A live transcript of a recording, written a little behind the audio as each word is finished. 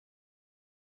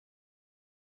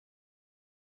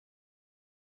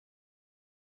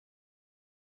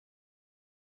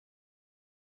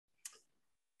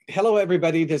Hello,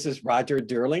 everybody. This is Roger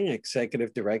Durling,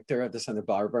 Executive Director of the Santa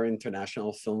Barbara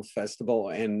International Film Festival,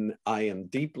 and I am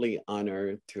deeply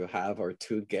honored to have our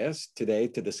two guests today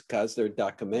to discuss their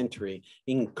documentary,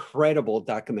 incredible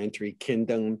documentary,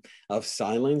 Kingdom of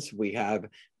Silence. We have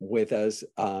with us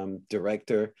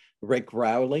director Rick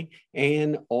Rowley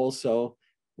and also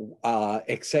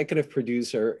executive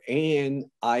producer, and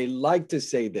I like to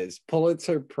say this,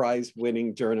 Pulitzer Prize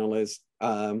winning journalist,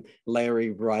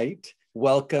 Larry Wright.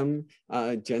 Welcome,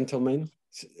 gentlemen.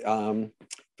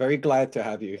 Very glad to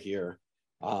have you here.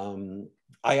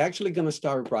 I actually going to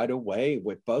start right away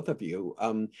with both of you.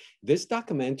 This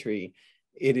documentary,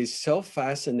 it is so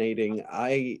fascinating.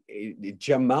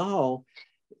 Jamal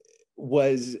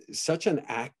was such an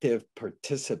active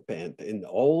participant in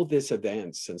all these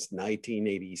events since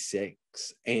 1986.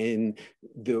 And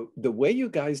the way you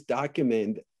guys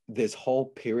document this whole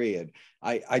period,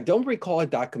 I don't recall a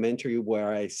documentary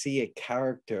where I see a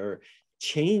character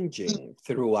changing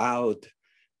throughout,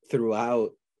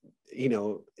 you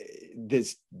know,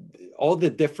 this, all the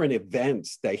different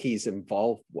events that he's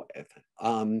involved with.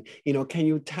 You know, can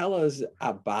you tell us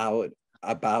about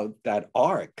that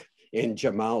arc in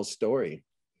Jamal's story?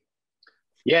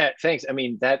 Yeah, thanks. I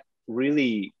mean, that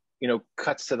really,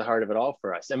 cuts to the heart of it all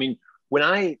for us. I mean, when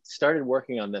I started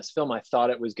working on this film, I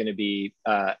thought it was going to be,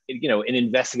 an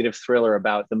investigative thriller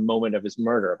about the moment of his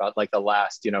murder, about like the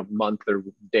last, month or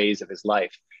days of his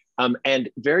life. And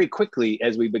very quickly,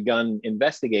 as we begun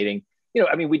investigating,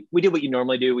 we did what you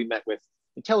normally do. We met with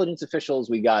intelligence officials.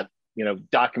 We got,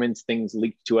 documents, things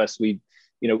leaked to us. We,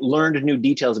 learned new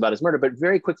details about his murder. But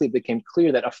very quickly, it became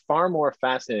clear that a far more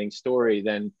fascinating story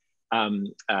than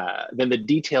the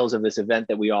details of this event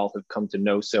that we all have come to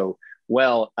know so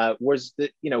well, was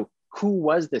that, who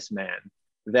was this man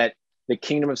that the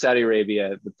Kingdom of Saudi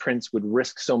Arabia, the prince, would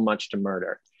risk so much to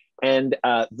murder? And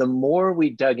the more we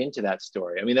dug into that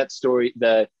story,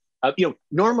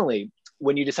 normally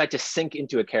when you decide to sink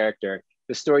into a character,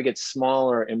 the story gets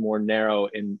smaller and more narrow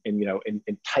and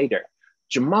tighter.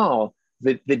 Jamal,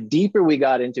 the deeper we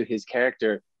got into his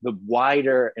character, the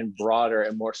wider and broader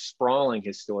and more sprawling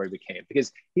his story became,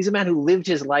 because he's a man who lived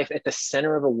his life at the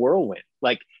center of a whirlwind.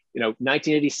 Like,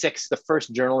 1986, the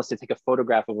first journalist to take a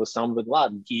photograph of Osama bin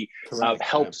Laden. He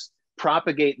helps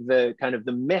propagate the kind of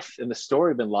the myth and the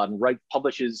story of bin Laden. Wright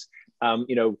publishes,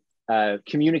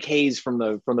 communiques from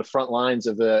the front lines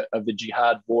of the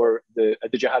jihad war, the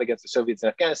jihad against the Soviets in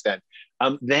Afghanistan.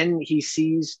 Then he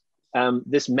sees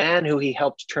this man who he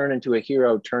helped turn into a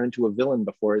hero, turn into a villain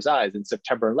before his eyes in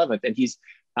September 11th, and he's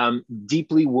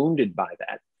deeply wounded by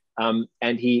that.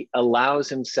 And he allows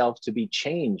himself to be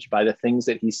changed by the things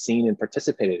that he's seen and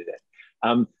participated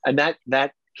in. And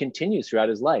that continues throughout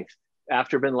his life.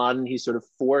 After bin Laden, he's sort of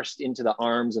forced into the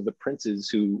arms of the princes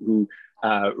who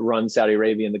run Saudi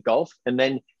Arabia in the Gulf. And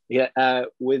then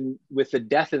with the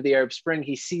death of the Arab Spring,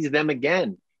 he sees them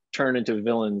again turn into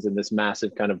villains in this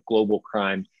massive kind of global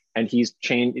crime. And he's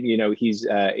changed,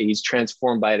 he's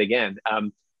transformed by it again,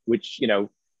 which,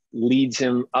 leads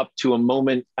him up to a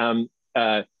moment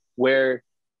where,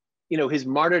 his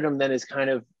martyrdom then is kind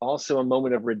of also a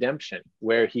moment of redemption,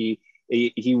 where he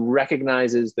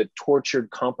recognizes the tortured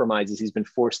compromises he's been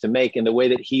forced to make, and the way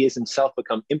that he has himself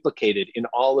become implicated in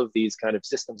all of these kind of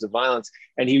systems of violence.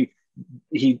 And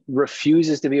he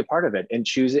refuses to be a part of it and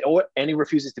he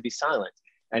refuses to be silent.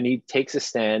 And he takes a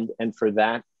stand. And for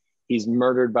that, he's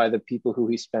murdered by the people who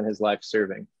he spent his life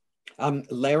serving.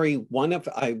 Larry,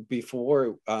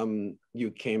 before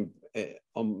you came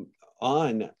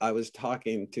on, I was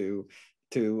talking to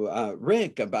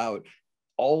Rick about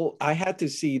I had to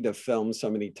see the film so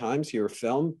many times, your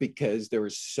film, because there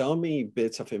were so many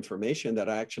bits of information that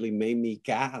actually made me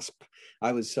gasp.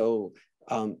 I was so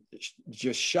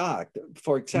just shocked.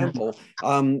 For example,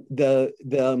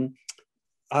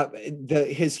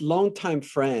 his longtime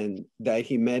friend that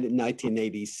he met in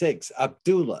 1986,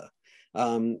 Abdullah,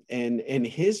 and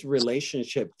his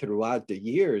relationship throughout the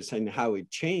years and how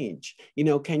it changed.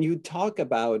 Can you talk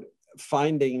about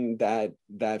finding that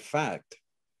fact?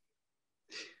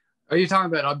 Are you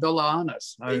talking about Abdullah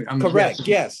Anas? Correct.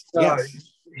 Yes.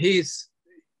 He's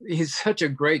such a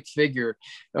great figure,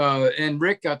 and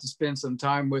Rick got to spend some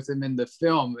time with him in the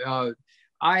film.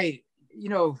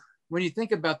 When you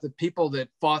think about the people that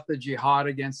fought the jihad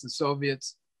against the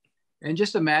Soviets, and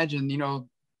just imagine,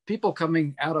 people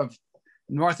coming out of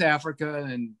North Africa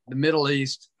and the Middle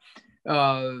East,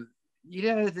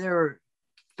 they're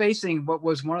facing what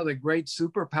was one of the great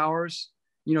superpowers.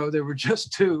 There were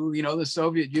just two, the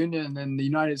Soviet Union and the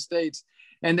United States,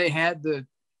 and they had the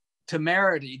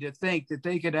temerity to think that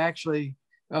they could actually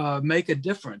make a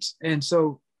difference. And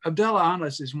so Abdullah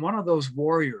Anas is one of those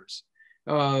warriors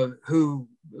who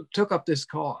took up this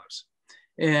cause.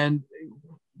 And,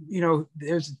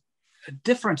 there's a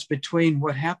difference between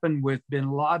what happened with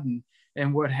bin Laden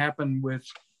and what happened with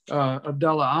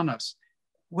Abdullah Anas.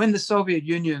 When the Soviet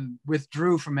Union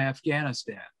withdrew from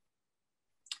Afghanistan,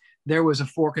 there was a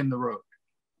fork in the road.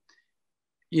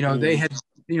 They had,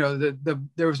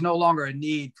 there was no longer a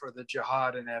need for the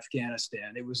jihad in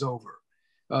Afghanistan. It was over.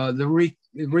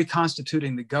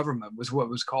 Reconstituting the government was what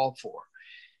was called for.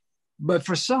 But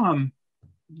for some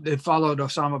that followed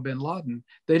Osama bin Laden,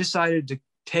 they decided to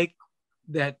take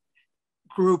that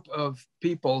group of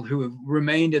people who have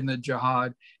remained in the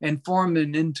jihad and form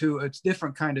them into a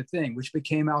different kind of thing, which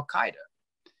became Al-Qaeda.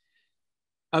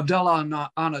 Abdullah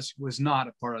Anas was not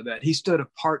a part of that. He stood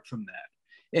apart from that.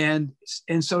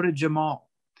 And so did Jamal.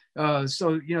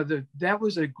 That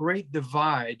was a great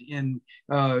divide in,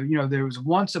 there was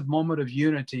once a moment of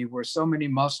unity where so many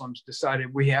Muslims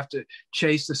decided we have to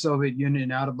chase the Soviet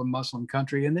Union out of a Muslim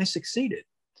country, and they succeeded.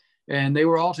 And they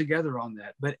were all together on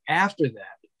that. But after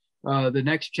that, the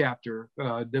next chapter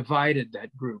divided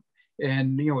that group,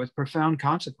 and, with profound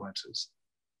consequences.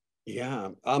 Yeah.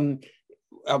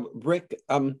 Rick,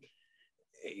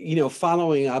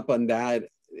 following up on that,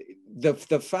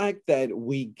 the fact that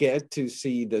we get to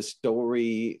see the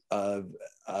story of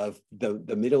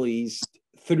the Middle East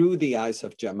through the eyes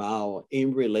of Jamal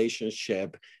in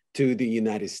relationship to the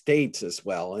United States as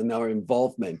well, and our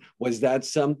involvement, was that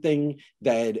something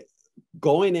that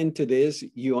going into this,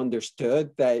 you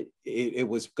understood that it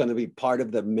was going to be part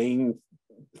of the main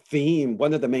theme,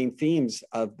 one of the main themes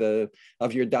of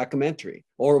your documentary,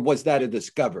 or was that a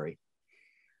discovery?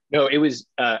 No, it was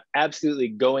absolutely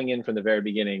going in from the very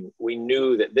beginning. We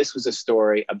knew that this was a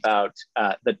story about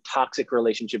the toxic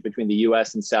relationship between the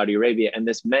U.S. and Saudi Arabia, and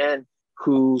this man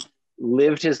who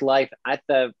lived his life at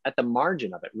the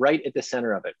margin of it, right at the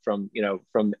center of it, from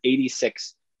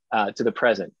 86 to the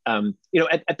present.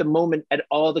 At the moment, at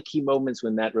all the key moments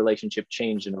when that relationship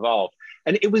changed and evolved,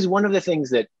 and it was one of the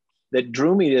things that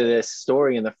drew me to this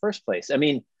story in the first place. I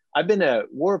mean, I've been a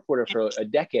war reporter for a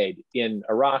decade in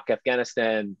Iraq,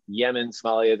 Afghanistan, Yemen,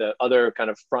 Somalia, the other kind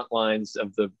of front lines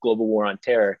of the global war on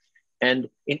terror. And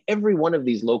in every one of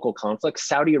these local conflicts,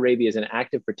 Saudi Arabia is an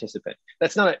active participant.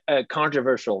 That's not a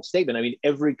controversial statement. I mean,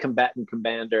 every combatant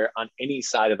commander on any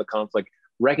side of the conflict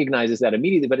recognizes that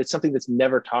immediately, but it's something that's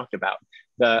never talked about,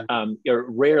 or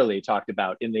rarely talked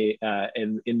about in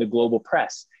the global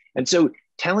press. And so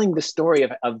telling the story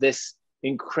of this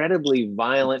incredibly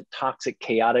violent, toxic,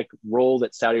 chaotic role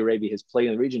that Saudi Arabia has played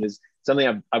in the region is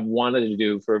something I've wanted to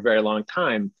do for a very long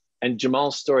time. And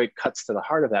Jamal's story cuts to the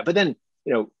heart of that. But then,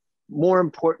 more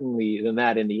importantly than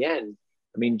that, in the end,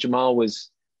 I mean, Jamal was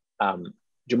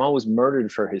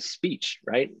murdered for his speech,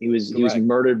 right? He was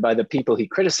murdered by the people he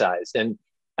criticized. And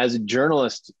as a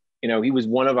journalist, he was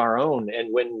one of our own.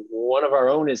 And when one of our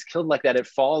own is killed like that, it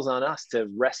falls on us to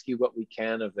rescue what we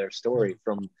can of their story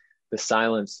from the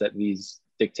silence that these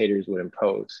dictators would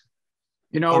impose.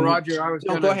 Roger, I was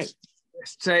going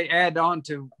to add on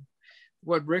to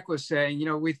what Rick was saying.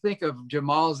 We think of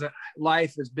Jamal's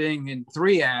life as being in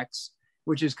 3 acts,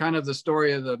 which is kind of the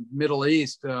story of the Middle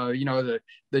East, the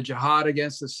jihad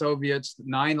against the Soviets,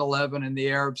 9/11, and the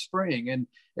Arab Spring. And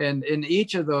in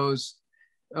each of those,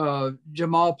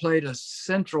 Jamal played a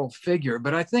central figure.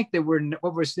 But I think that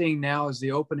what we're seeing now is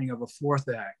the opening of a 4th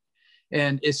act.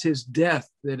 And it's his death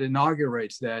that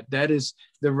inaugurates that. That is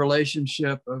the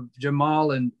relationship of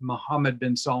Jamal and Mohammed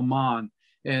bin Salman.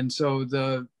 And so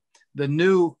the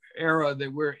new era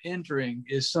that we're entering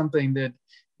is something that,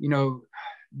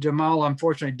 Jamal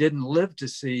unfortunately didn't live to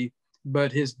see,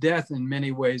 but his death in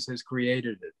many ways has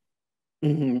created it.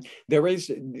 Mm-hmm. There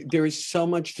is so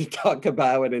much to talk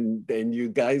about, and you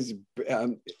guys,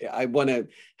 I want to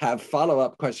have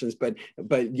follow-up questions, but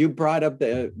you brought up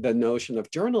the notion of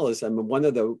journalism, and one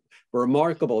of the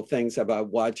remarkable things about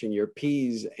watching your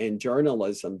piece in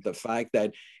journalism, the fact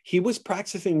that he was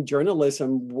practicing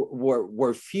journalism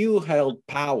where few held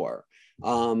power,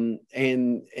 and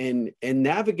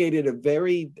navigated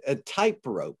a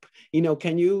tightrope.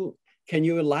 Can you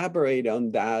elaborate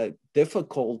on that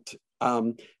difficult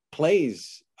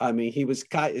plays? I mean, he was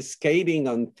skating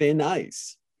on thin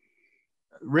ice.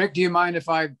 Rick, do you mind if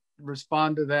I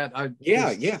respond to that?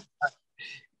 Yeah.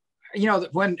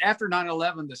 When after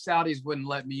 9/11, the Saudis wouldn't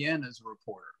let me in as a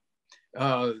reporter.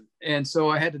 And so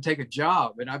I had to take a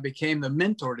job, and I became the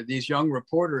mentor to these young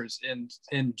reporters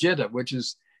in Jeddah, which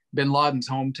is bin Laden's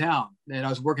hometown. And I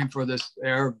was working for this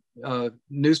Arab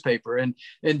newspaper, and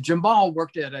Jamal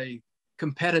worked at a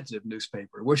competitive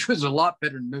newspaper, which was a lot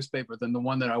better newspaper than the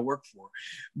one that I worked for.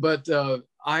 But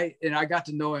I got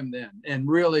to know him then and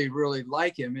really, really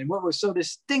like him. And what was so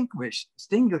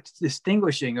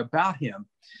distinguishing about him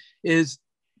is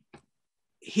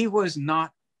he was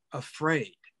not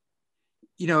afraid.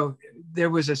 You know, there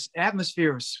was this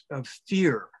atmosphere of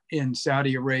fear in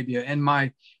Saudi Arabia. And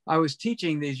I was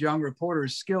teaching these young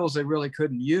reporters skills they really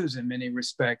couldn't use in many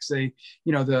respects. You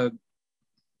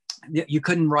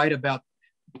couldn't write about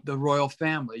the royal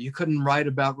family. You couldn't write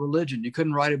about religion. You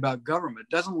couldn't write about government.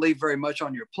 It doesn't leave very much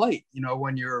on your plate, you know,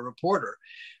 when you're a reporter.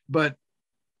 But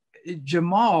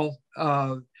Jamal,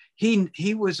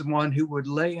 he was the one who would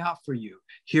lay out for you,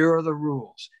 here are the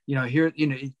rules, you know, here, you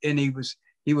know, and he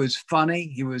was funny,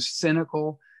 he was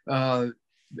cynical,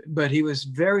 but he was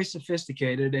very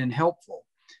sophisticated and helpful.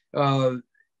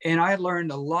 And I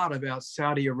learned a lot about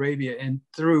Saudi Arabia and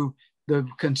through the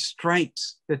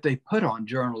constraints that they put on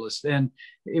journalists. And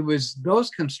it was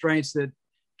those constraints that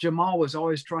Jamal was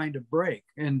always trying to break.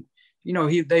 And, you know,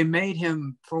 they made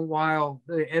him for a while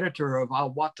the editor of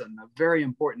Al Watan, a very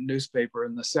important newspaper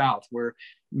in the South where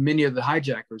many of the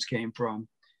hijackers came from.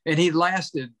 And he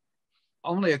lasted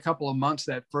only a couple of months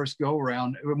that first go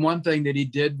around. One thing that he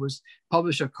did was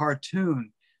publish a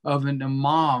cartoon of an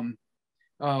imam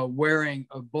wearing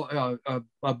a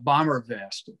bomber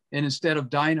vest. And instead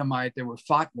of dynamite, there were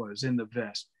fatwas in the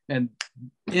vest. And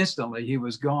instantly he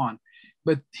was gone.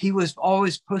 But he was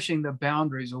always pushing the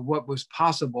boundaries of what was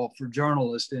possible for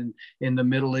journalists in the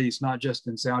Middle East, not just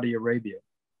in Saudi Arabia.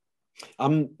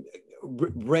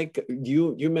 Rick,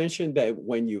 you mentioned that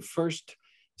when you first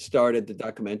started the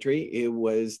documentary, it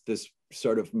was this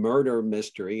sort of murder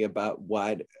mystery about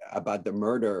the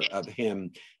murder of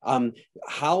him.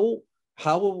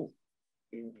 How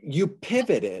you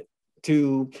pivoted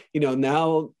to, you know,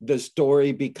 now the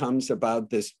story becomes about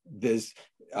this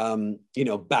you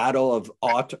know, battle of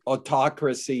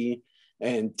autocracy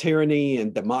and tyranny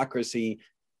and democracy.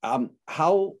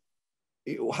 How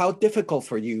difficult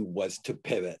for you was to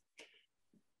pivot?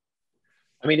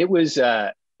 I mean, it was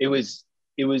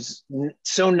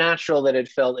so natural that it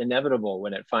felt inevitable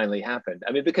when it finally happened.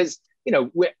 I mean, because, you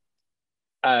know,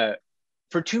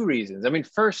 for two reasons. I mean,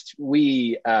 first,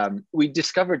 we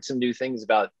discovered some new things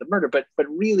about the murder, but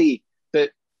really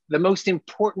the most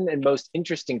important and most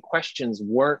interesting questions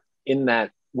weren't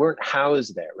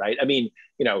housed there, right? I mean,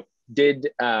 you know, did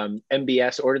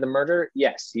MBS order the murder?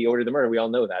 Yes, he ordered the murder. We all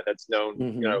know that. That's known,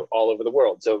 you know, all over the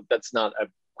world. So that's not a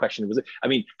question. I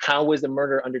mean, how was the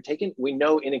murder undertaken? We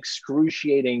know in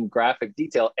excruciating graphic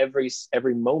detail every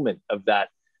moment of that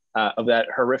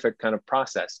horrific kind of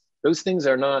process. Those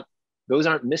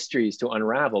aren't mysteries to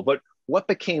unravel. But what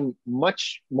became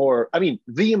much more, I mean,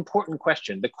 the important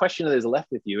question, the question that is left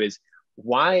with you is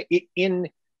why in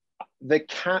the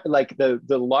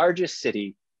largest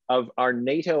city of our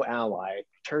NATO ally,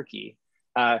 Turkey,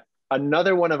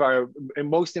 another one of our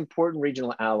most important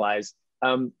regional allies,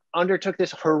 undertook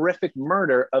this horrific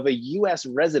murder of a U.S.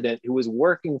 resident who was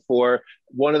working for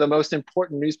one of the most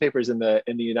important newspapers in the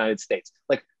United States.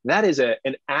 Like, that is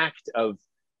an act of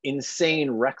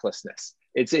insane recklessness.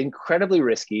 It's incredibly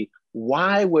risky.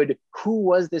 Who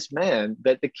was this man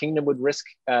that the kingdom would risk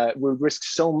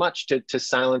so much to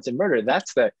silence and murder?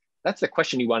 That's the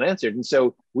question you want answered. And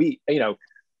so we, you know,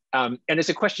 and it's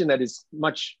a question that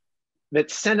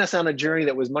sent us on a journey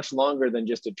that was much longer than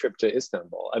just a trip to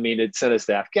Istanbul. I mean, it sent us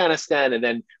to Afghanistan, and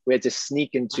then we had to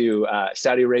sneak into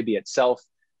Saudi Arabia itself.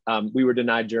 We were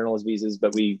denied journalist visas,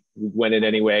 but we went in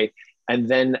anyway. And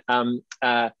then,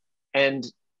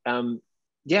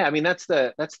 yeah, I mean, that's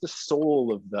the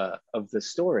soul of the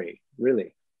story,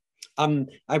 really.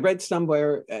 I read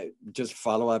somewhere, just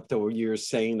follow up to what you're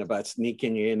saying about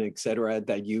sneaking in, et cetera,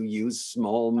 that you use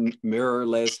small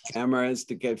mirrorless cameras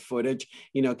to get footage.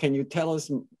 You know, can you tell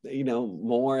us, you know,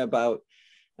 more about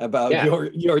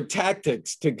your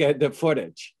tactics to get the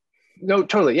footage? No,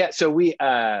 totally. Yeah. So we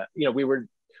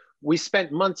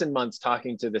spent months and months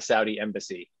talking to the Saudi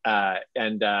embassy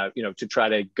and you know, to try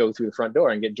to go through the front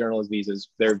door and get journalist visas.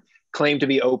 They're claimed to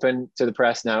be open to the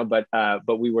press now, but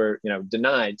we were, you know,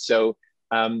 denied. So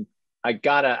I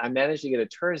managed to get a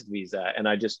tourist visa, and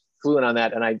I just flew in on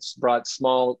that. And I brought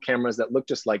small cameras that look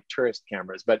just like tourist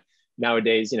cameras, but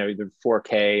nowadays, you know, they're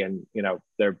 4K and, you know,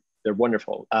 they're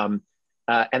wonderful. And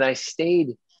I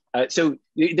stayed. So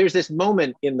there's this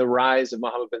moment in the rise of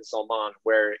Mohammed bin Salman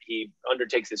where he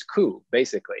undertakes this coup,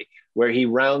 basically, where he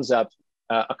rounds up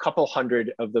a couple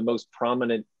hundred of the most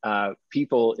prominent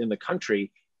people in the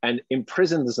country and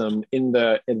imprisons them in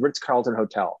Ritz-Carlton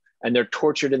Hotel. And they're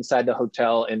tortured inside the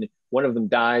hotel. And one of them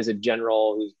dies, a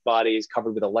general whose body is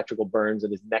covered with electrical burns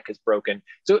and his neck is broken.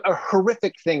 So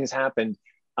horrific things happened,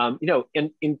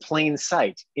 in plain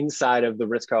sight inside of the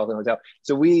Ritz-Carlton Hotel.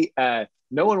 So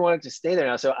no one wanted to stay there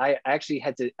now. So I actually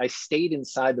I stayed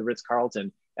inside the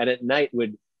Ritz-Carlton, and at night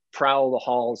would prowl the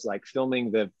halls, like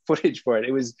filming the footage for it.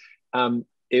 It was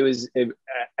an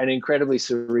incredibly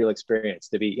surreal experience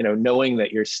to be, knowing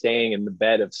that you're staying in the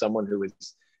bed of someone who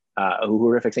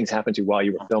horrific things happened to while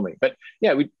you were filming. But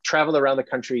yeah, we traveled around the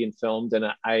country and filmed, and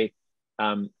I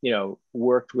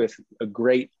worked with a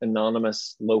great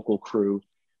anonymous local crew,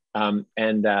 and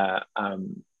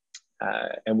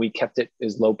we kept it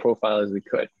as low profile as we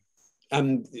could.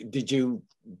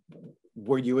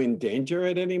 Were you in danger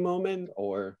at any moment,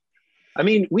 or? I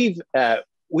mean, we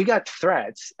got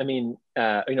threats. I mean,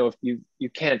 if you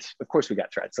can't, of course we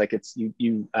got threats. Like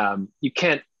you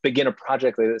can't begin a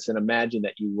project like this and imagine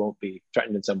that you won't be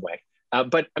threatened in some way.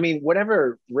 But I mean,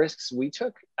 whatever risks we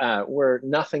took were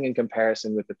nothing in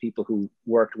comparison with the people who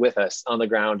worked with us on the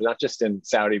ground, not just in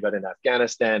Saudi, but in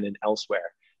Afghanistan and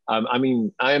elsewhere. I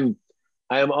mean, I am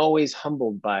always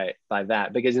humbled by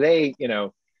that, because they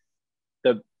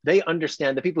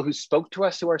understand, the people who spoke to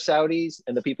us who are Saudis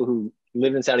and the people who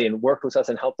lived in Saudi and worked with us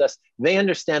and helped us, they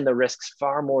understand the risks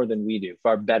far more than we do,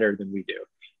 far better than we do.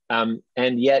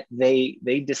 And yet they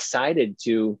decided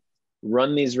to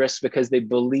run these risks because they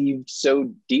believed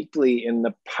so deeply in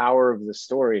the power of the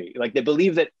story. Like, they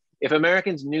believed that if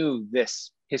Americans knew this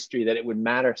history, that it would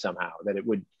matter somehow, that it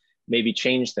would maybe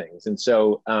change things. And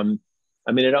so, I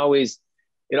mean, it always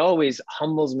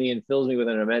humbles me and fills me with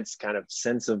an immense kind of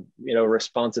sense of,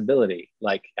 responsibility,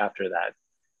 like after that,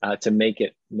 to make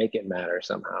it matter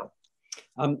somehow.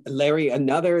 Larry,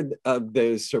 another of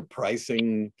the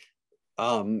surprising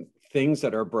things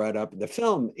that are brought up in the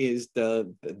film is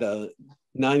the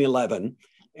 9/11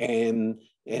 and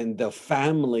the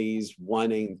families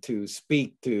wanting to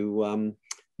speak to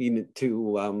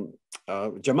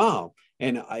Jamal,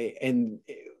 and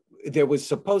there was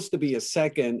supposed to be a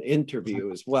second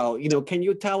interview as well. Can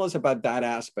you tell us about that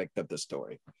aspect of the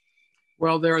story?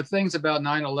 Well, there are things about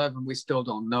 9/11 we still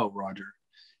don't know, Roger.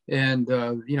 And,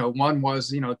 one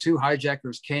was, 2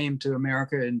 hijackers came to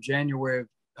America in January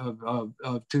of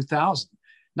 2000,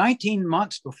 19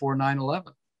 months before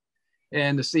 9/11.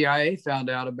 And the CIA found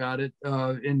out about it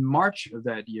in March of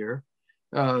that year.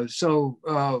 So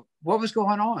what was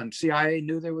going on? CIA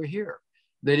knew they were here.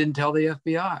 They didn't tell the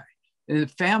FBI. And the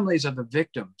families of the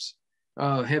victims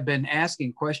have been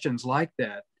asking questions like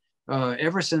that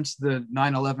ever since the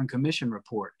 9/11 Commission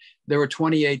report. There were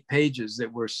 28 pages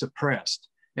that were suppressed,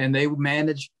 and they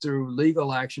managed through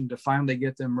legal action to finally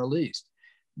get them released.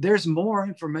 There's more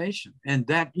information. And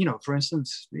that, for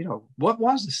instance, what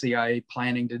was the CIA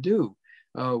planning to do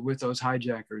with those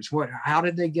hijackers? How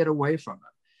did they get away from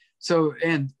it? So,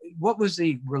 and what was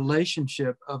the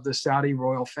relationship of the Saudi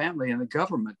royal family and the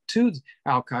government to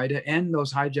Al-Qaeda and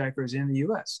those hijackers in the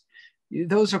US?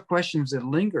 Those are questions that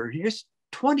linger. It's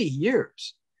 20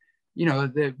 years,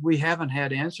 that we haven't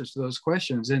had answers to those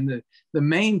questions. And the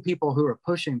main people who are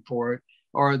pushing for it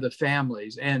are the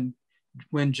families. And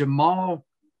when Jamal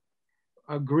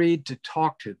agreed to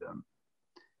talk to them,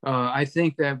 I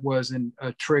think that was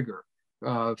a trigger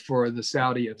for the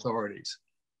Saudi authorities.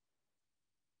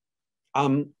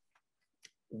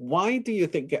 Why do you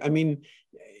think, I mean,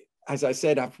 as I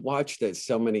said, I've watched it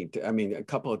a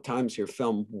couple of times, your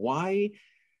film. Why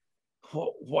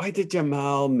did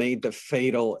Jamal make the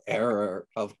fatal error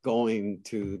of going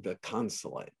to the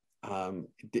consulate?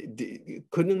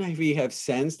 Couldn't he have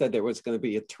sensed that there was going to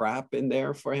be a trap in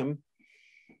there for him?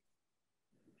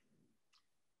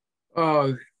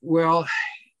 Well,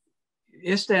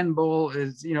 Istanbul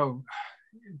is,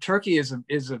 Turkey is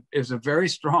a very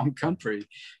strong country.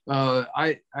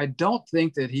 I don't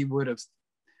think that he would have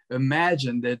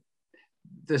imagined that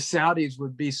the Saudis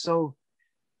would be so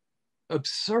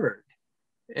absurd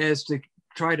as to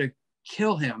try to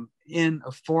kill him in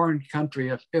a foreign country,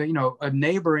 a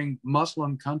neighboring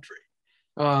Muslim country.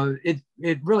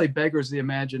 It really beggars the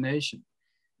imagination.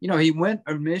 He went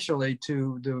initially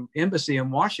to the embassy in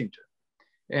Washington,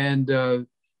 and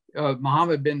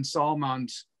Mohammed bin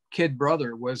Salman's kid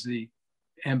brother was the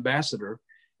ambassador,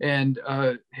 and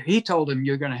he told him,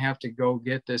 "You're going to have to go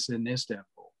get this in Istanbul."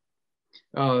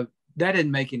 That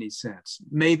didn't make any sense.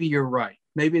 Maybe you're right.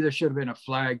 Maybe there should have been a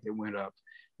flag that went up.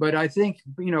 But I think,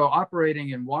 operating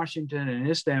in Washington and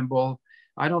Istanbul,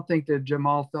 I don't think that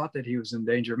Jamal thought that he was in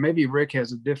danger. Maybe Rick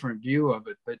has a different view of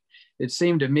it, but it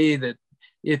seemed to me that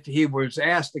if he was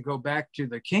asked to go back to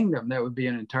the kingdom, that would be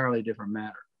an entirely different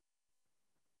matter.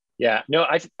 Yeah, no,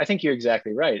 I think you're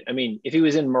exactly right. I mean, if he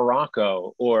was in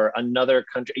Morocco or another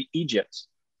country, Egypt,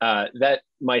 that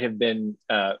might have been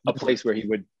a place where he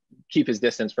would keep his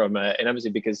distance from an embassy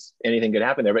because anything could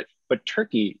happen there. But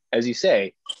Turkey, as you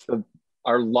say, the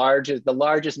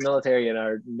largest military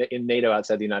in NATO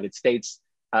outside the United States,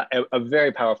 a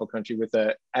very powerful country with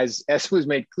as was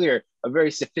made clear, a very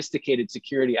sophisticated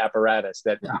security apparatus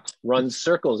that runs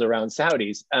circles around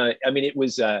Saudis. I mean, it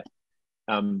was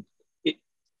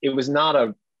it was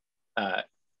not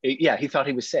yeah, he thought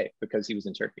he was safe because he was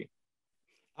in Turkey.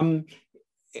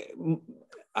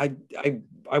 I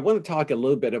want to talk a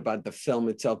little bit about the film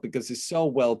itself because it's so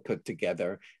well put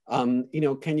together. You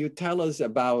know, can you tell us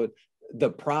about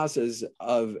the process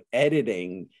of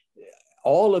editing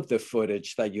all of the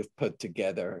footage that you've put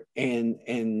together and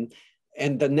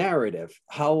the narrative,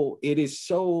 how it is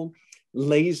so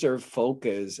laser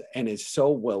focused and is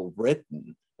so well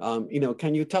written? You know,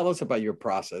 can you tell us about your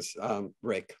process,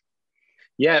 Rick?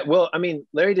 Yeah, well, I mean,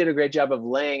 Larry did a great job of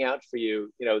laying out for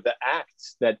you, you know, the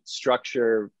acts that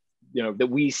structure, you know, that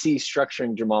we see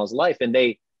structuring Jamal's life, and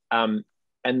they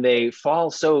fall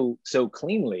so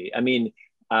cleanly. I mean,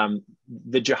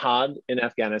 the jihad in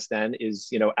Afghanistan is,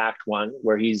 you know, Act 1,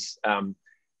 where he's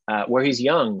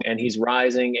young and he's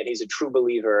rising and he's a true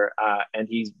believer, and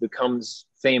he becomes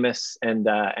famous, and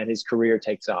his career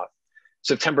takes off.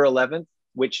 September 11th,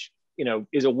 which, you know,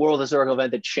 is a world historical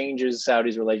event that changes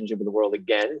Saudi's relationship with the world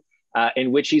again,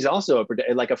 in which he's also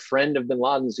like a friend of bin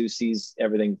Laden's who sees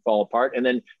everything fall apart and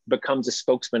then becomes a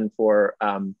spokesman for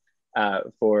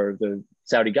the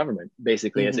Saudi government,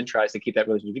 basically, as it tries to keep that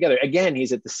relationship together. Again,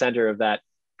 he's at the center of that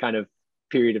kind of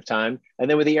period of time. And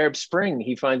then with the Arab Spring,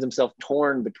 he finds himself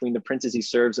torn between the princes he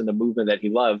serves and the movement that he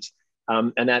loves.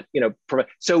 And that, you know,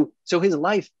 so his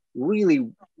life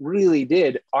really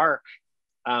did arc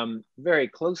very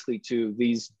closely to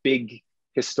these big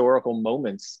historical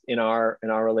moments in our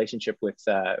relationship with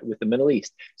the Middle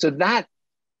East. So that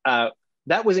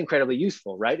was incredibly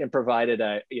useful, right? And provided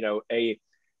a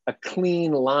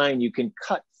clean line you can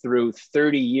cut through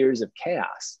 30 years of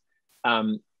chaos,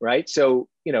 right? So,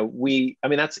 you know,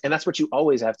 that's what you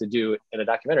always have to do in a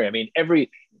documentary. I mean, every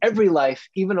life,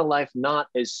 even a life not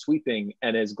as sweeping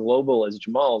and as global as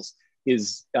Jamal's,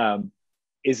 is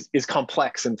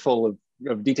complex and full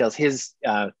of details. His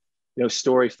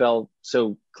story fell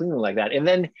so cleanly like that, and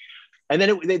then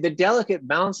the delicate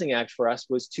balancing act for us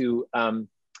was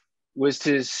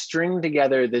to string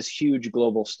together this huge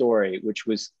global story, which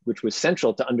was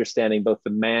central to understanding both the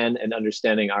man and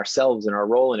understanding ourselves and our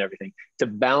role and everything, to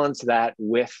balance that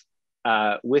with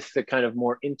the kind of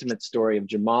more intimate story of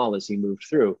Jamal as he moved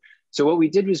through. So what we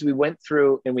did was we went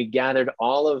through and we gathered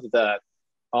all of the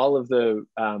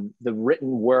written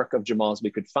work of Jamal's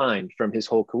we could find from his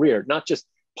whole career, not just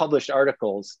published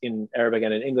articles in Arabic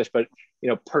and in English, but, you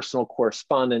know, personal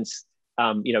correspondence,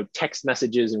 text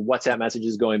messages and WhatsApp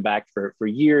messages going back for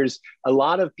years. A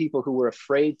lot of people who were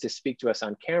afraid to speak to us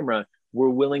on camera were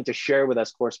willing to share with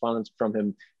us correspondence from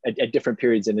him at different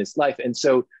periods in his life. And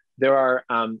so there are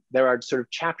sort of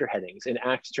chapter headings and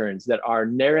act turns that are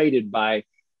narrated by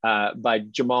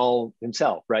Jamal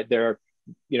himself, right? There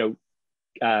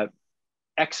are,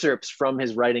 excerpts from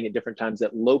his writing at different times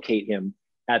that locate him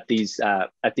at these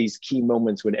key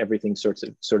moments when everything sort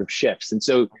of shifts. And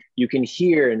so you can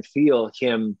hear and feel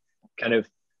him kind of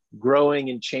growing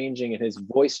and changing and his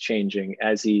voice changing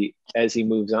as he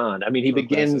moves on. I mean, he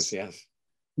begins,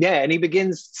 and he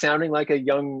begins sounding like a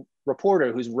young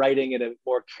reporter who's writing in a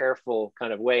more careful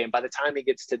kind of way. And by the time he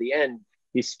gets to the end,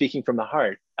 he's speaking from the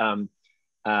heart,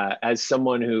 as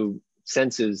someone who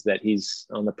senses that he's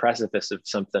on the precipice of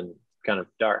something kind of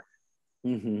dark.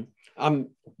 Mm-hmm.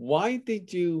 Why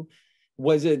did you?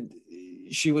 Was it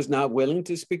she was not willing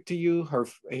to speak to you?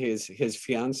 His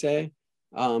fiance.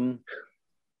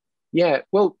 Yeah.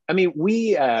 Well, I mean,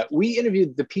 we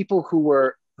interviewed the people who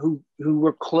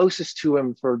were closest to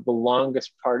him for the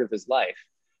longest part of his life.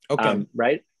 Okay.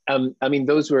 Right. I mean,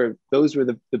 those were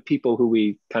the people who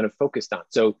we kind of focused on.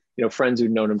 So, you know, friends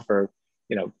who'd known him for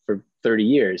 30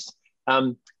 years.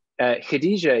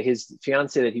 Khadija, his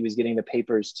fiance that he was getting the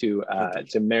papers to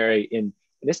marry in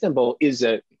Istanbul,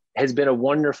 has been a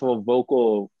wonderful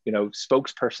vocal,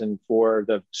 spokesperson for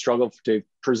the struggle to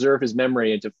preserve his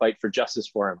memory and to fight for justice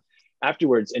for him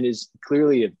afterwards, and is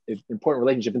clearly an important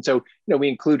relationship. And so, we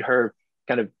include her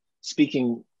kind of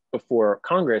speaking before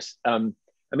Congress. I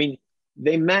mean,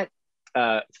 they met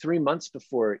 3 months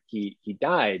before he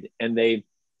died, and they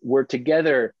were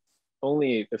together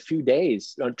only a few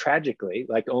days, tragically,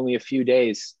 like only a few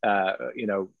days,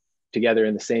 together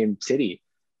in the same city.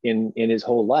 in his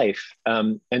whole life.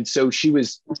 And so she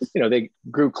was, they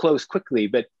grew close quickly,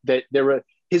 but that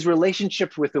his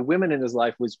relationship with the women in his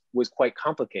life was quite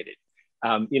complicated.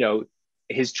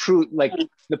 His true, like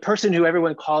the person who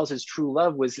everyone calls his true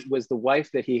love was the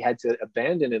wife that he had to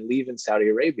abandon and leave in Saudi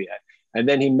Arabia. And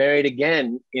then he married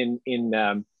again in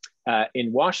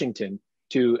Washington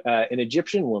to an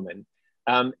Egyptian woman.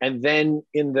 And then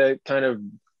in the kind of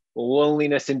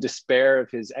loneliness and despair of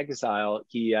his exile,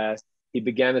 he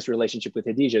began this relationship with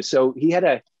Khadijah. So he had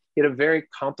a very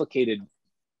complicated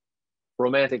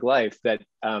romantic life that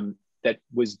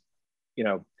was,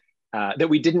 that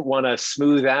we didn't want to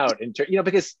smooth out,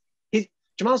 because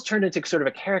Jamal's turned into sort of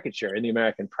a caricature in the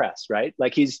American press, right?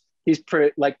 Like he's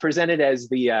presented as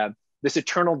this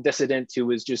eternal dissident who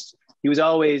was he was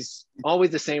always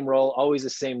the same role, always the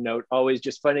same note, always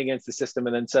just fighting against the system,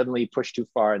 and then suddenly pushed too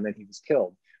far and then he was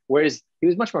killed. Whereas he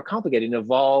was much more complicated and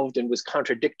evolved and was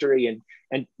contradictory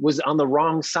and was on the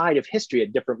wrong side of history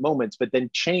at different moments, but then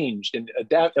changed and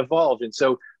evolved. And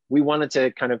so we wanted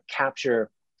to kind of capture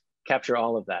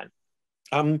all of that.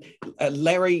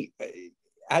 Larry,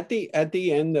 at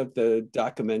the end of the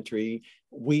documentary,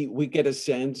 we get a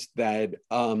sense that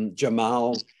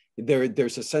Jamal,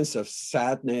 there's a sense of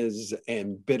sadness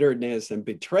and bitterness and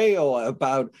betrayal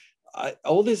about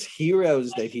all these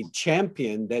heroes that he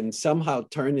championed and somehow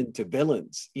turned into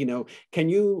villains. Can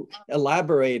you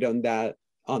elaborate on that?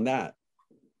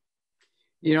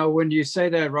 When you say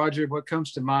that, Roger, what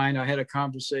comes to mind, I had a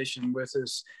conversation with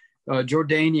this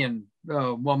Jordanian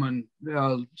woman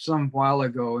some while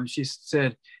ago, and she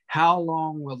said, how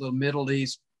long will the Middle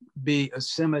East be a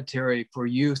cemetery for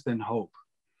youth and hope?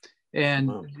 And,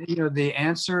 the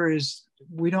answer is,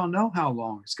 we don't know how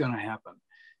long it's going to happen.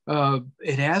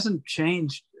 It hasn't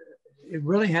changed. It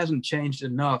really hasn't changed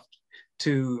enough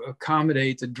to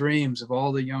accommodate the dreams of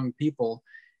all the young people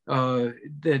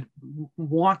that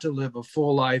want to live a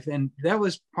full life. And that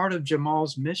was part of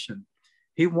Jamal's mission.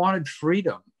 He wanted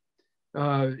freedom.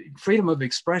 Freedom of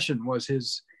expression was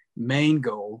his main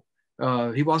goal.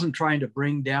 He wasn't trying to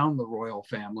bring down the royal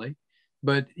family,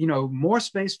 but, more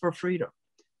space for freedom.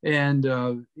 And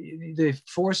the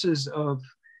forces of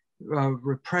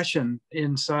repression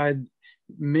inside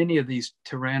many of these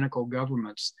tyrannical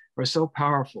governments are so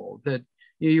powerful that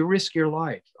you risk your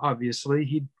life. Obviously,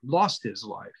 he lost his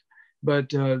life, but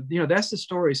that's the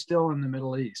story still in the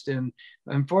Middle East, and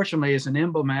unfortunately, it's an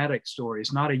emblematic story.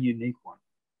 It's not a unique one.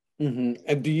 Mm-hmm.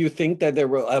 And do you think that there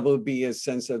will ever be a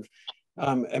sense of,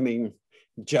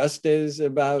 justice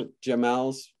about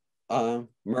Jamal's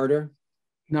murder?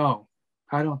 No,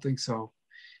 I don't think so.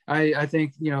 I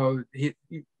think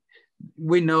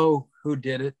we know who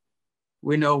did it.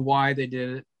 We know why they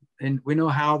did it, and we know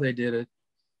how they did it.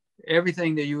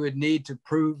 Everything that you would need to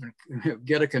prove and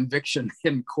get a conviction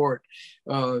in court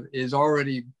is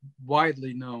already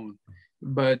widely known.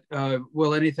 But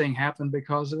will anything happen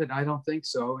because of it? I don't think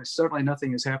so. Certainly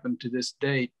nothing has happened to this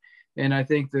date. And I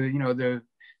think the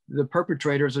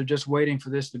perpetrators are just waiting for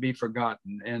this to be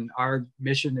forgotten. And our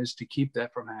mission is to keep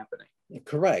that from happening.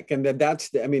 Correct. And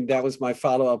that was my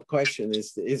follow-up question.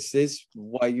 Is this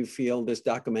why you feel this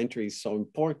documentary is so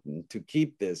important, to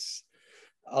keep this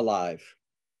alive?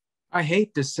 I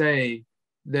hate to say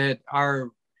that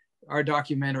our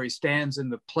documentary stands in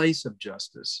the place of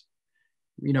justice.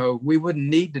 We wouldn't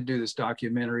need to do this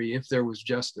documentary if there was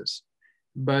justice.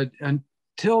 But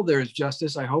until there's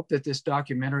justice, I hope that this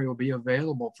documentary will be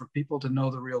available for people to know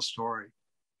the real story.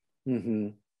 Mm-hmm.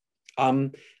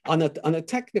 On a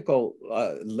technical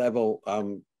level,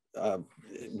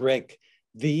 Rick,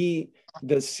 the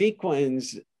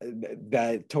sequence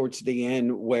that towards the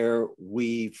end where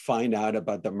we find out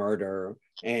about the murder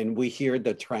and we hear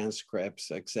the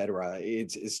transcripts, etc.,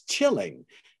 it's chilling.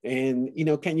 And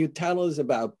can you tell us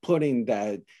about putting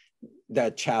that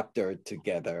chapter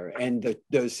together and the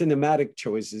cinematic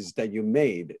choices that you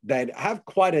made that have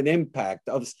quite an impact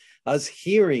of us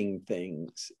hearing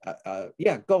things?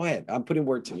 Yeah, go ahead. I'm putting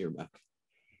words in your mouth.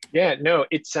 Yeah, no,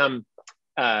 it's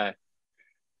a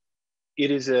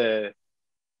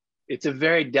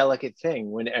very delicate thing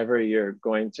whenever you're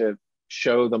going to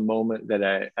show the moment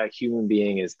that a human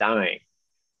being is dying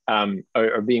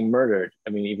or being murdered. I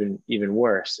mean, even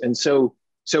worse. And so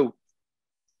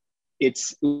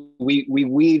we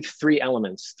weave three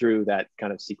elements through that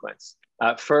kind of sequence.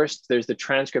 First, there's the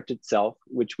transcript itself,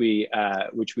 which we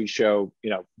show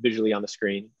visually on the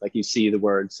screen, like you see the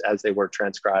words as they were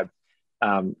transcribed,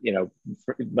 by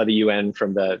the UN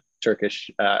from the Turkish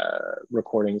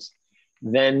recordings.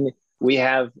 Then we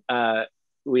have the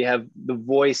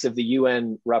voice of the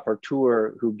UN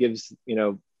rapporteur who gives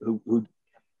who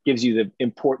gives you the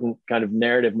important kind of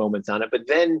narrative moments on it. But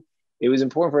then it was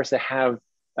important for us to have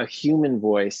a human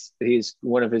voice. He's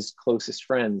one of his closest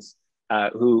friends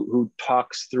who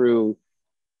talks through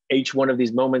each one of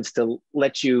these moments to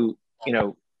let you,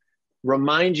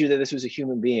 remind you that this was a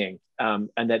human being, and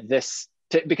that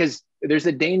because there's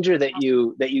a danger that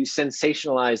you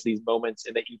sensationalize these moments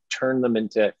and that you turn them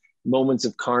into moments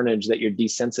of carnage that you're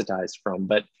desensitized from.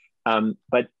 But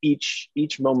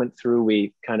each moment through,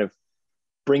 we kind of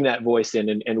bring that voice in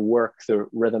and work the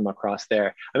rhythm across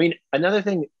there. I mean, another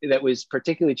thing that was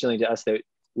particularly chilling to us that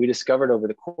we discovered over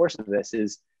the course of this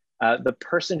is the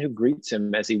person who greets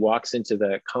him as he walks into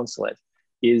the consulate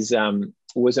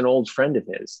was an old friend of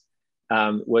his,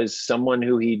 was someone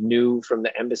who he knew from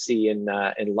the embassy in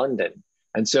London.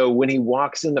 And so when he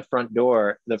walks in the front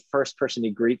door, the first person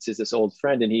he greets is this old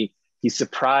friend, and he's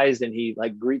surprised and he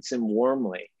like greets him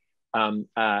warmly. And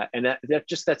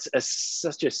that's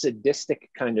such a sadistic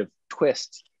kind of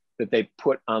twist that they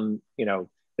put on, that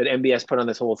MBS put on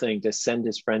this whole thing to send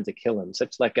his friend to kill him.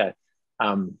 Such like a,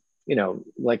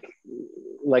 like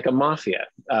a mafia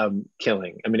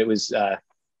killing. I mean, it's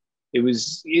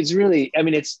really, I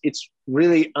mean, it's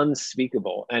really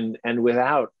unspeakable and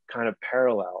without kind of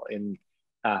parallel in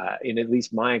at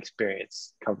least my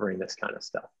experience covering this kind of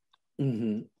stuff.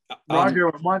 Mm-hmm. Roger,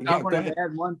 I wanted to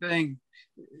add one thing.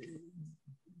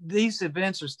 These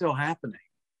events are still happening.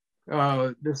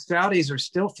 The Saudis are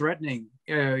still threatening,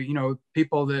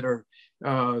 people that are,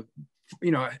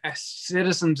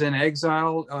 citizens in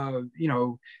exile,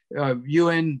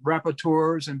 UN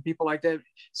rapporteurs and people like that,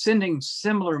 sending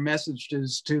similar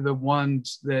messages to the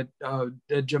ones that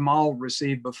Jamal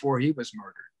received before he was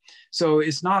murdered. So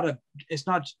it's not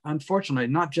unfortunately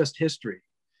not just history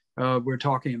we're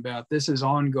talking about. This is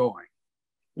ongoing.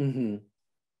 Mm-hmm.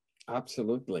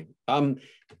 Absolutely.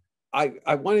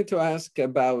 I wanted to ask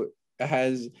about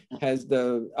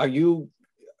are you,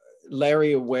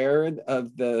 Larry, aware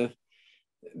of the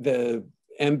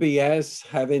MBS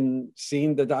having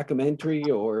seen the documentary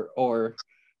or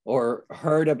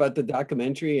heard about the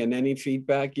documentary, and any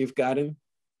feedback you've gotten?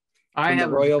 I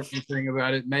haven't heard anything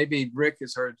about it. Maybe Rick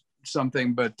has heard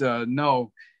something, but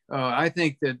no. I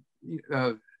think that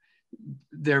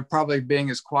they're probably being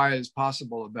as quiet as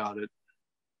possible about it.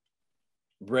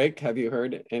 Rick, have you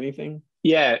heard anything?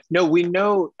 Yeah, no, we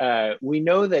know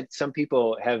that some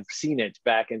people have seen it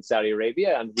back in Saudi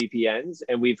Arabia on VPNs,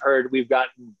 and we've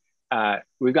gotten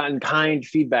kind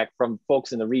feedback from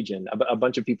folks in the region, a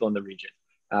bunch of people in the region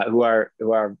who are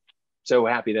so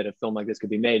happy that a film like this could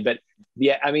be made. But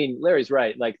yeah, I mean, Larry's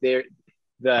right. Like their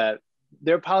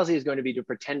policy is going to be to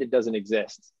pretend it doesn't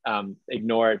exist,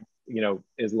 ignore it,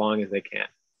 as long as they can.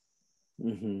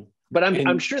 Mm-hmm. But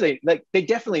I'm sure they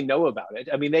definitely know about it.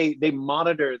 I mean, they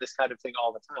monitor this kind of thing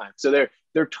all the time, so they're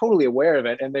totally aware of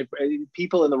it, and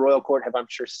people in the royal court have, I'm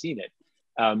sure, seen it.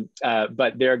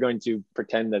 But they're going to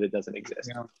pretend that it doesn't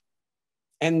exist. Yeah.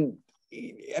 And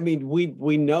I mean,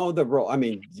 we know the role. I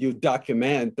mean, you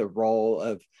document the role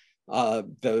of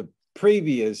the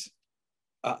previous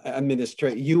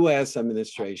U.S.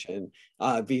 administration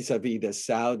vis-a-vis the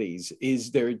Saudis. Is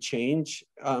there a change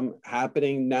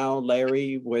happening now,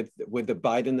 Larry, with the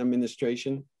Biden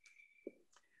administration?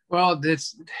 Well, the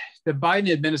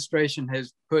Biden administration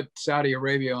has put Saudi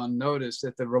Arabia on notice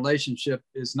that the relationship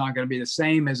is not going to be the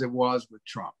same as it was with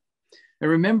Trump.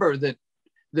 And remember that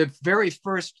the very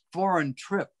first foreign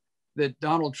trip that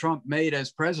Donald Trump made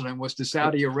as president was to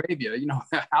Saudi Arabia.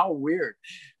 How weird,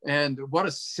 and what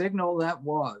a signal that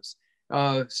was.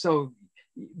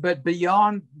 But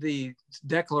beyond the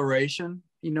declaration,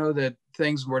 that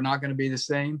things were not going to be the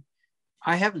same,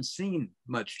 I haven't seen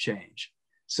much change.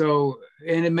 So,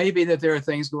 and it may be that there are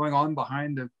things going on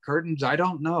behind the curtains. I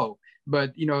don't know,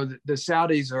 but the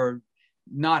Saudis are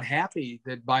not happy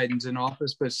that Biden's in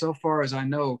office, but so far as I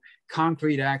know,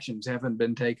 concrete actions haven't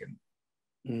been taken.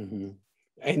 Mm-hmm.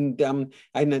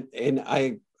 And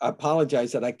I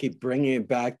apologize that I keep bringing it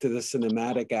back to the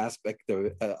cinematic aspect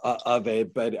of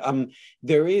it, but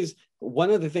there is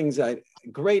one of the things I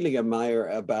greatly admire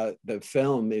about the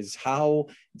film is how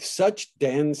such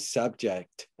dense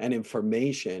subject and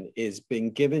information is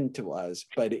being given to us,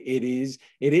 but it is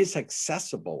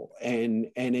accessible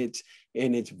and it's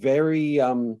very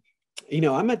I'm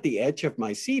at the edge of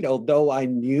my seat, although I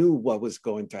knew what was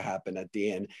going to happen at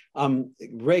the end.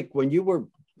 Rick, when you were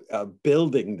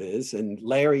building this, and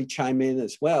Larry chime in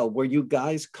as well, were you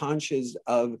guys conscious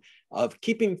of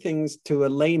keeping things to a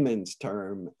layman's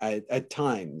term at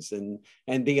times, and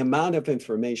the amount of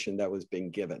information that was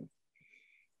being given?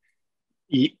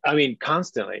 I mean,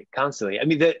 constantly. I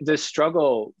mean, the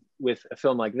struggle with a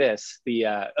film like this,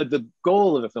 the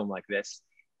goal of a film like this,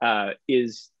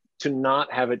 is to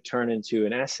not have it turn into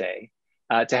an essay,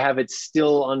 to have it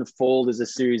still unfold as a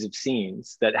series of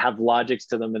scenes that have logics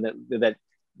to them, and that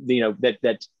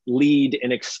lead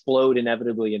and explode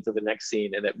inevitably into the next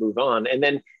scene and that move on. And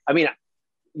then, I mean,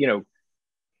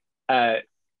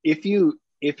 if you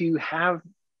have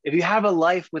a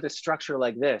life with a structure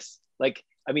like this, like,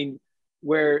 I mean,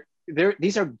 where they're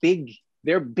big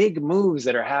moves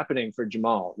that are happening for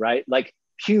Jamal, right? Like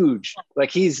huge, like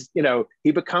he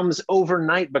becomes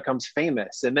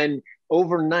famous, and then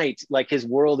overnight, like his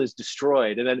world is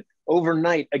destroyed, and then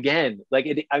overnight again,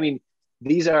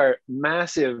 these are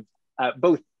massive,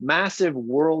 both massive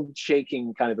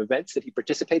world-shaking kind of events that he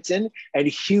participates in, and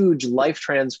huge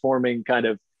life-transforming kind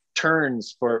of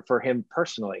turns for him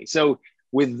personally. So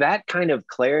with that kind of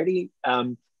clarity,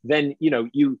 then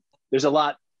there's a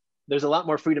lot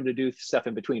more freedom to do stuff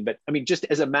in between. But I mean, just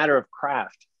as a matter of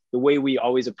craft, the way we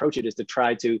always approach it is to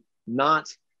try to not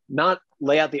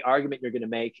lay out the argument you're going to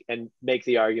make and make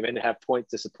the argument and have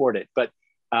points to support it, but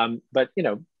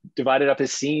divide it up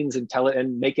as scenes and tell it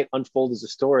and make it unfold as a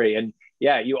story. And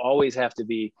yeah, you always have to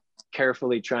be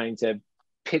carefully trying to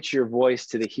pitch your voice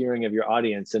to the hearing of your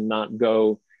audience and not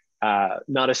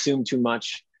assume too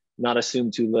much, not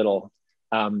assume too little.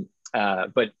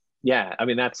 But yeah, I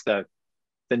mean, that's the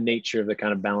nature of the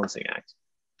kind of balancing act.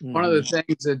 One of the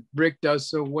things that Rick does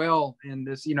so well in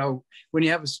this, when you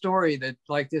have a story that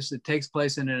like this that takes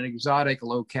place in an exotic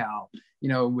locale,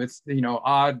 with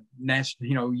odd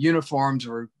national, uniforms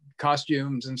or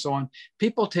costumes and so on,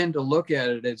 people tend to look at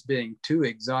it as being too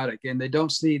exotic, and they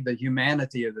don't see the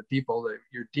humanity of the people that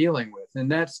you're dealing with.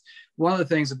 And that's one of the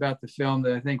things about the film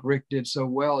that I think Rick did so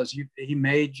well, is he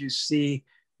made you see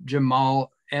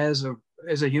Jamal as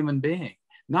a human being,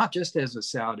 not just as a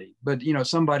Saudi, but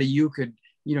somebody you could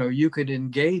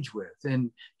engage with, and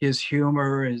his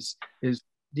humor,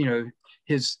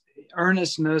 his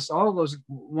earnestness, all those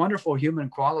wonderful human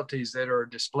qualities that are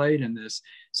displayed in this.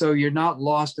 So you're not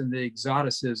lost in the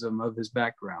exoticism of his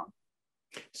background.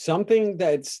 Something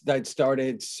that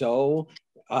started so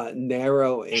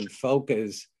narrow in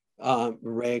focus,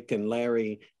 Rick and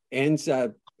Larry, ends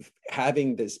up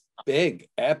having this big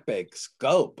epic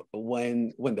scope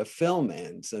when the film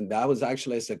ends. And that was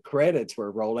actually, as the credits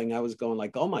were rolling, I was going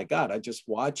like, oh my God, I just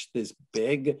watched this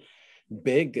big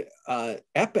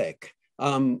epic.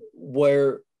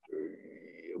 Where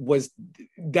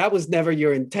that was never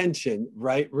your intention,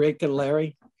 right, Rick and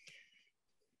Larry?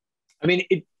 I mean,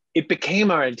 it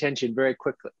became our intention very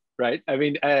quickly, right? I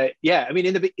mean, yeah. I mean,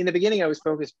 in the beginning, I was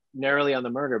focused narrowly on the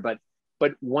murder, but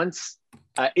once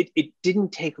it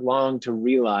didn't take long to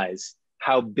realize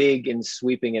how big and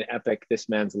sweeping and epic this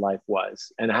man's life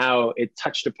was, and how it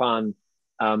touched upon,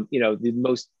 the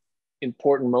most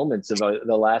important moments of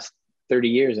the last 30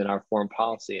 years in our foreign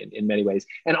policy in many ways.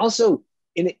 And also,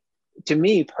 to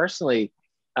me personally,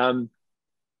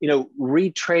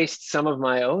 retraced some of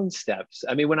my own steps.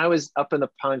 I mean, when I was up in the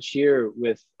Panjshir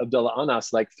with Abdullah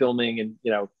Anas, like filming, and,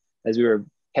 as we were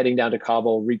heading down to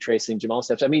Kabul, retracing Jamal's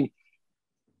steps. I mean,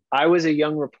 I was a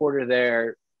young reporter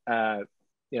there,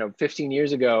 15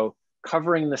 years ago,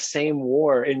 covering the same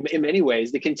war in many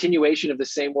ways, the continuation of the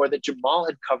same war that Jamal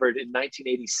had covered in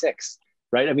 1986,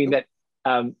 right? I mean, that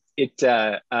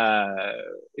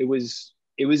it was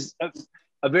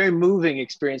a very moving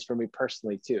experience for me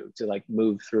personally too, to like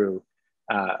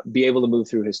be able to move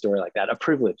through his story like that. A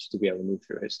privilege to be able to move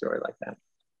through his story like that.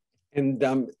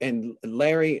 And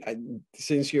Larry,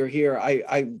 since you're here,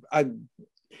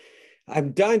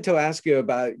 I'm dying to ask you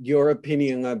about your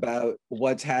opinion about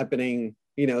what's happening.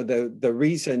 The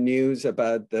recent news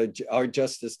about our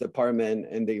Justice Department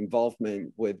and the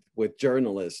involvement with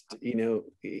journalists.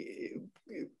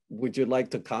 Would you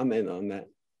like to comment on that?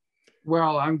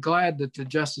 Well, I'm glad that the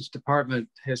Justice Department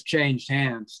has changed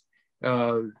hands.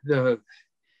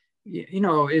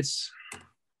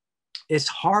 It's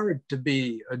hard to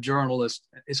be a journalist.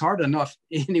 It's hard enough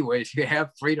anyway if you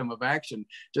have freedom of action,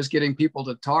 just getting people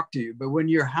to talk to you. But when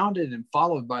you're hounded and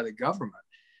followed by the government,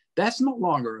 that's no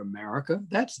longer America.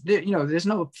 There's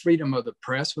no freedom of the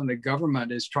press when the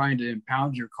government is trying to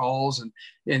impound your calls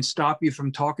and stop you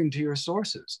from talking to your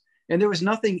sources. And there was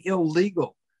nothing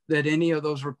illegal that any of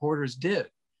those reporters did.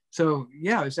 So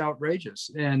yeah, it's outrageous.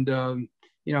 And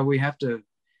we have to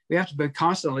be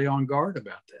constantly on guard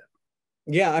about that.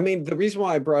 Yeah, I mean, the reason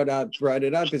why I brought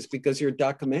it up is because your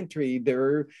documentary, there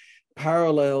are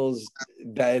parallels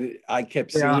that I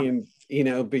kept seeing,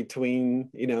 between,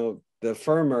 the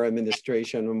former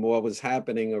administration and what was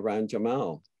happening around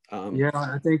Jamal. Yeah,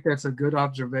 I think that's a good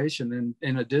observation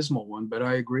and a dismal one, but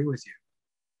I agree with you.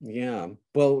 Yeah,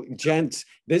 well, gents,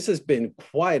 this has been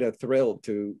quite a thrill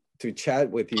to to chat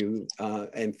with you.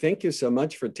 And thank you so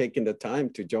much for taking the time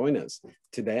to join us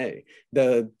today.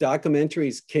 The documentary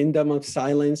is Kingdom of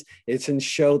Silence. It's in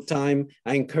Showtime.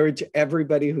 I encourage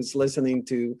everybody who's listening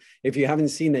to, if you haven't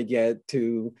seen it yet,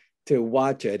 to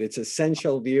watch it. It's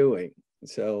essential viewing.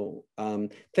 So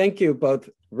thank you both,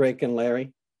 Rick and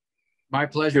Larry. My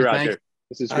pleasure. Roger.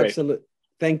 This is great. Absolutely.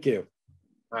 Thank you.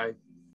 Bye.